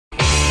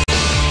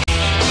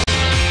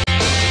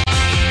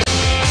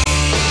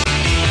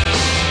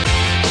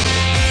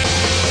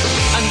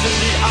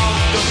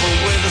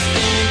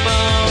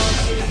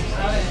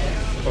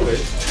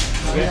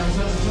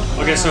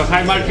so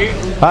hi Marky.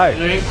 Hi.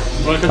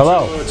 Welcome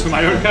Hello. to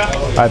Mallorca.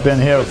 I've been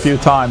here a few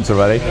times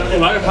already.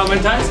 How many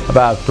times?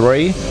 About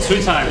three.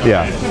 3 times.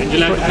 Yeah. Okay. And you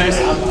like the place?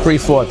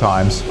 3-4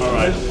 times.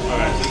 Alright,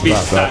 alright.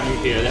 Beach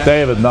time here. Yeah?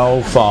 David,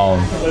 no phone.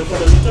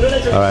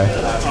 Alright.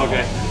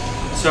 Okay.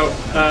 So,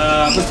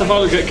 first of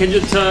all, can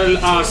you tell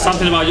us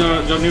something about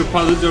your new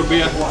product, your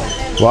beer?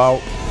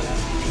 Well,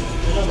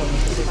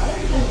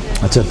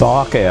 it's a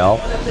dark ale,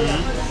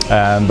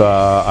 and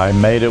I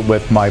made it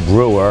with my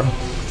brewer,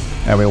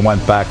 and we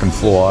went back and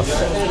forth.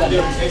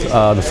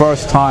 The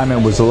first time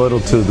it was a little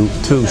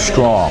too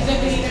strong.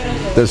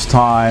 This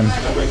time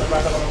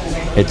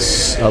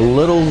it's a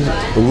little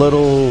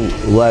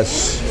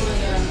less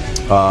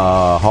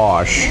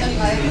harsh,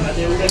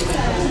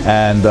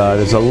 and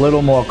there's a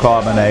little more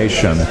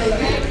carbonation.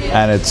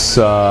 And it's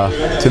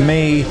to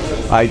me,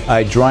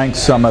 I drank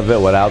some of it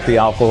without the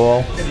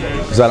alcohol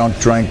because I don't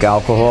drink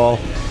alcohol.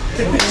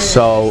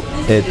 So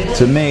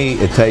to me,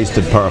 it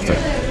tasted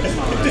perfect.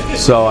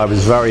 So I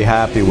was very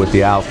happy with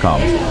the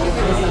outcome.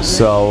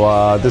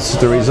 So this is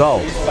the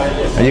result,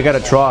 and you got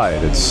to try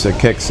it. It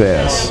kicks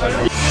ass.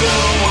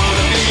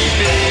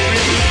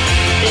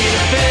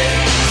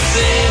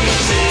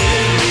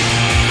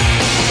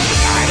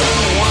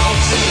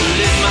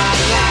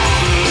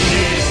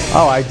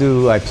 Oh, I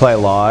do. I play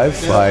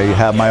live. I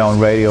have my own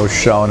radio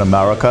show in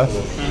America.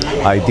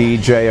 I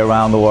DJ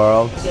around the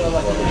world.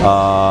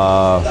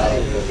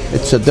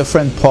 It's a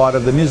different part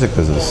of the music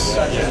business,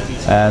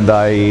 and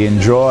I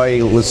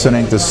enjoy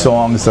listening to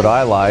songs that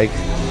I like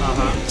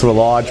through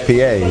large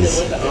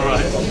PAs.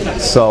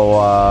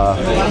 So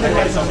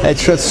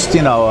it's just,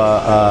 you know,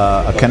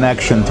 a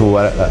connection to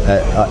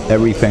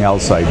everything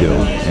else I do,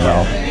 you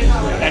know.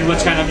 And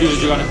what kind of music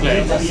do you want to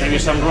play? Maybe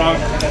some rock?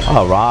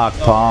 Rock,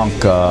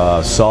 punk,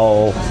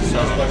 soul.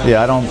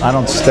 Yeah, I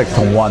don't stick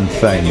to one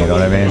thing, you know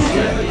what I mean?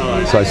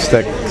 So I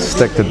stick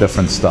to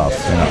different stuff,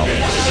 you know.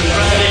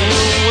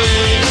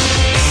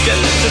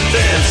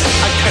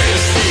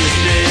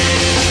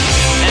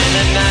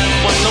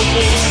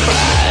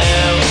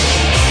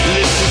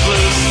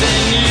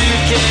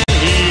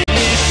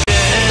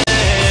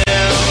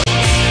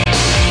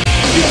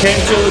 You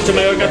came to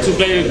Mallorca to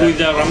play with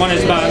the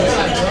Ramones band.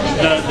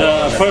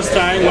 The first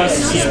time was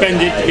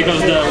suspended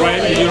because of the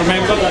rain. Do you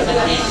remember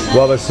that?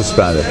 What was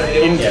suspended?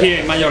 Here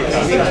in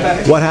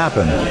Mallorca. What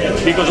happened?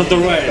 Because of the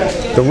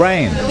rain. The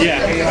rain?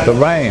 Yeah. The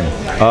rain.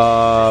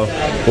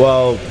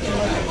 Well,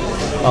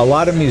 a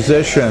lot of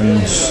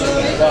musicians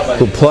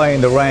who play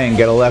in the rain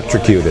get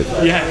electrocuted.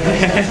 Yeah.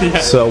 Yeah.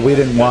 So we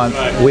didn't want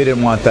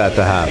that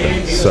to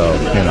happen. So,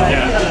 you know,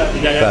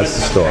 that's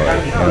the story. You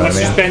know what I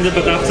mean? Suspended,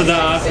 but after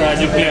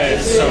that you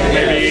played. So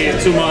maybe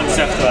 2 months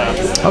after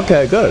that.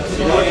 Okay, good.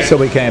 Okay. So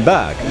we came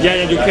back.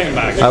 Yeah, you came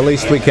back. At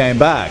least we came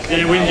back.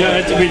 Yeah, we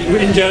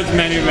enjoyed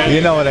many.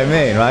 You know what I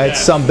mean, right? Yeah.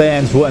 Some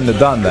bands wouldn't have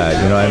done that.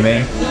 You know what I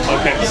mean?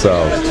 Okay.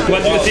 So.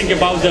 What do you think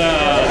about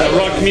the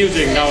rock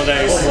music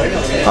nowadays?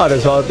 Oh,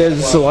 there's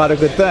a lot of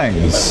good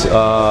things.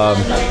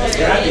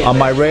 On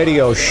my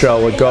radio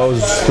show, it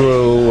goes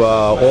through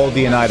all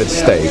the United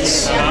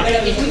States,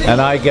 and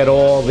I get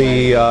all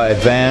the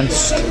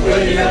advanced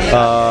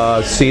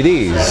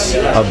CDs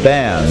of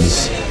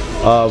bands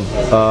of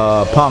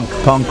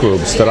punk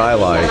groups that I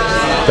like,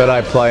 that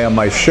I play on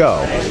my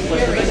show.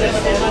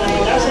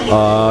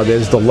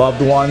 There's the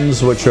Loved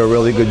Ones, which are a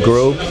really good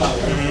group.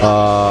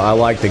 I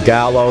like the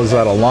Gallows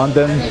out of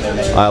London.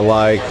 I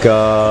like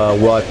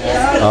what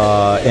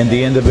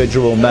the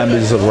individual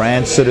members of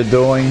Rancid are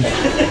doing.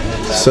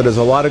 So there's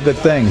a lot of good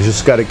things. You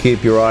just got to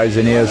keep your eyes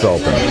and ears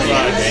open.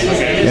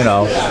 You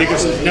know.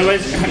 Because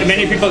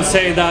many people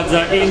say that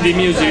the indie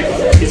music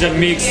is a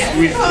mix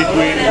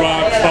between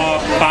rock,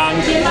 pop,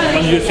 punk.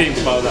 What do you think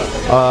about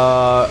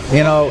that?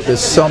 You know,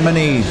 there's so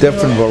many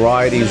different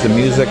varieties of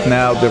music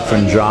now,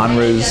 different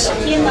genres.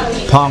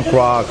 Punk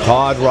rock,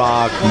 hard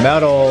rock,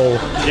 metal,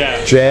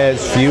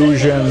 jazz,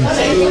 fusion,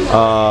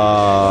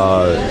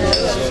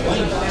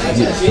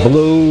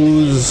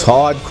 blues,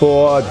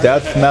 hardcore,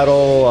 death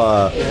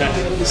metal.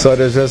 So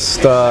there's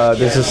just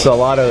a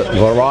lot of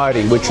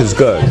variety, which is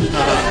good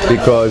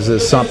because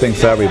there's something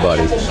for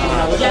everybody.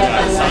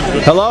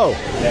 Hello,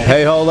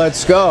 hey ho,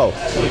 let's go.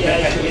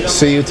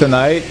 See you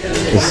tonight.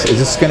 Is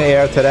this going to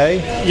air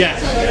today? Yeah.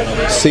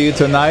 See you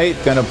tonight.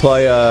 Going to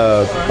play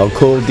a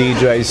cool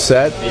DJ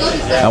set,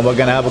 and we're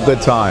going to have a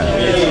good time.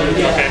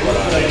 Okay.